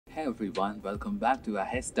Hey everyone, welcome back to a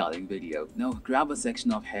hairstyling video. Now grab a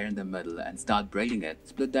section of hair in the middle and start braiding it.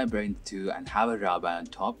 Split that braid into two and have a rubber band on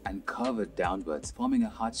top and curve it downwards, forming a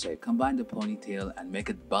heart shape. Combine the ponytail and make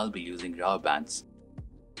it bulby using rubber bands.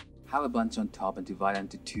 Have a bunch on top and divide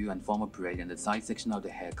into two and form a braid. In the side section of the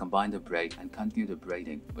hair, combine the braid and continue the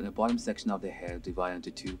braiding. In the bottom section of the hair, divide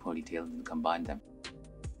into two ponytails and combine them.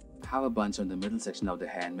 Have a bunch on the middle section of the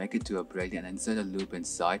hair and make it to a braid and insert a loop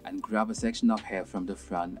inside and grab a section of hair from the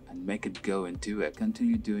front and make it go into it.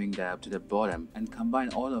 Continue doing that up to the bottom and combine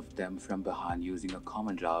all of them from behind using a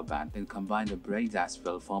common rubber band. Then combine the braids as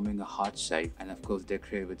well, forming a heart shape, and of course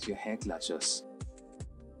decorate with your hair clutches.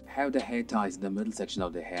 Have the hair ties in the middle section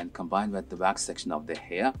of the hair and combine with the wax section of the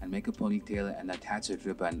hair and make a ponytail and attach a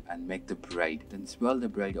ribbon and make the braid. Then swirl the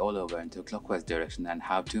braid all over into a clockwise direction and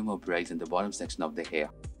have two more braids in the bottom section of the hair.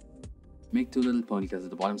 Make two little ponytails at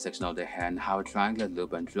the bottom section of the hair and have a triangular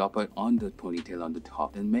loop and drop it on the ponytail on the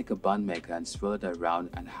top. Then make a bun maker and swirl it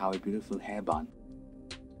around and have a beautiful hair bun.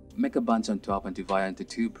 Make a bunch on top and divide into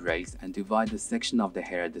two braids and divide the section of the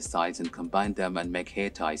hair at the sides and combine them and make hair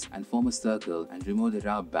ties and form a circle and remove the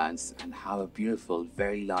rubber bands and have a beautiful,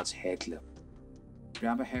 very large hair clip.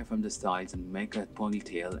 Grab a hair from the sides and make a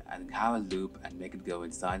ponytail and have a loop and make it go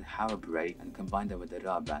inside, have a braid and combine them with a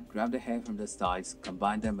rubber band. Grab the hair from the sides,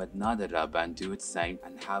 combine them with another rubber band, do it same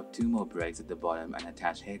and have two more braids at the bottom and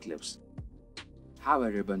attach hair clips. Have a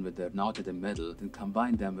ribbon with the knot at the middle, then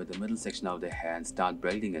combine them with the middle section of the hair and start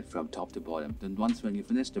braiding it from top to bottom. Then once when you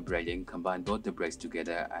finish the braiding, combine both the braids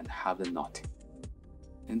together and have the knot.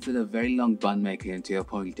 Insert a very long bun maker into your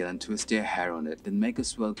ponytail and twist your hair on it. Then make a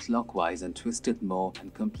swirl clockwise and twist it more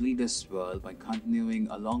and complete the swirl by continuing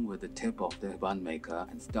along with the tip of the bun maker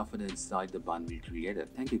and stuff it inside the bun we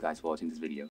created. Thank you guys for watching this video.